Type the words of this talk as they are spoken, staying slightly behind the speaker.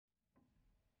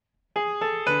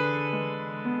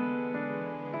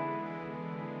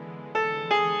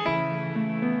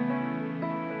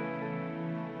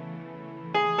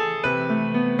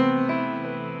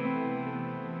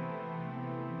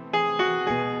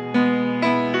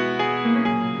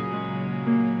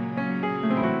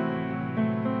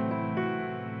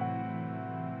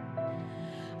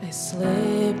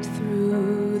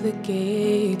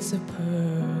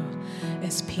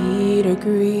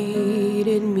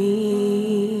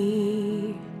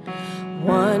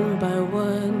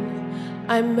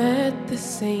I met the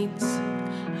saints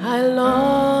I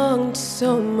longed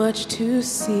so much to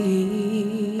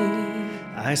see.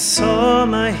 I saw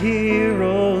my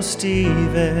heroes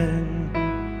Stephen,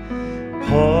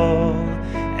 Paul,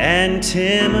 and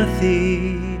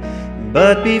Timothy,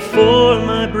 but before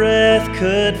my breath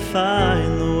could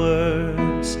find the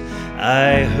words,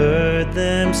 I heard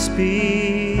them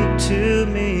speak to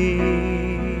me.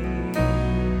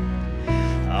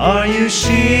 Are you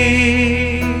she,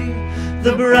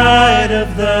 the bride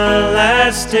of the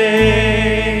last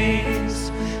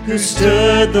days, who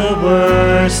stood the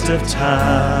worst of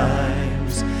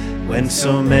times when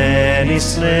so many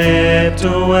slipped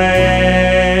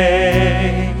away?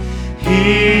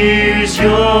 Here's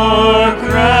your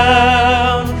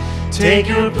crown, take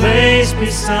your place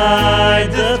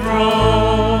beside the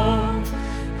throne.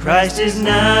 Christ is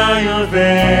now your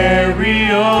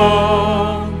very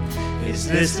own. Is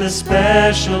this the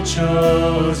special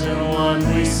chosen one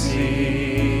we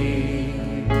see?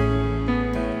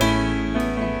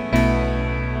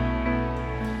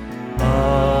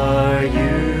 Are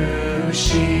you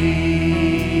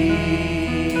she?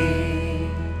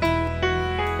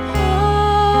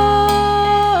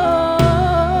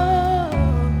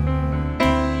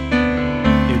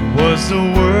 It was the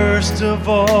worst of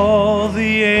all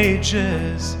the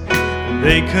ages.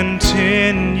 They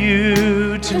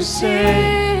continue to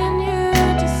say,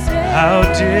 how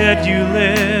did you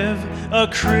live a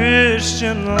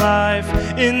Christian life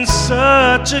in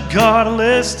such a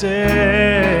godless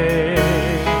day?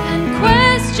 And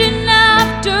question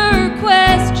after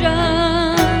question,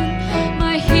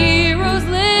 my heroes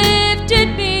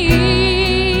lifted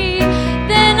me.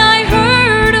 Then I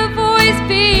heard a voice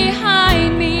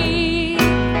behind me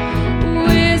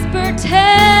whisper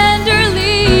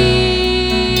tenderly,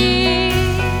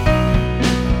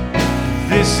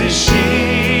 this is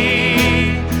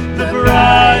she, the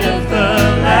bride of the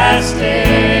last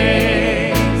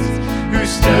days, who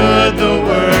stood the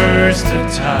worst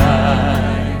of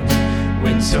times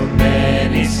when so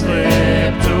many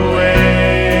slipped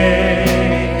away.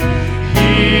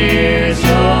 Here's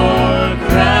your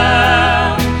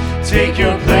crown, take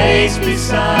your place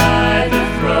beside the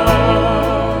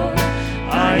throne.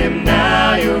 I am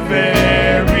now your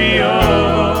very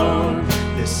own.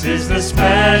 This is the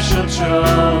special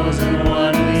chosen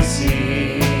one we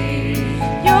see.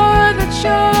 You're the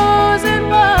chosen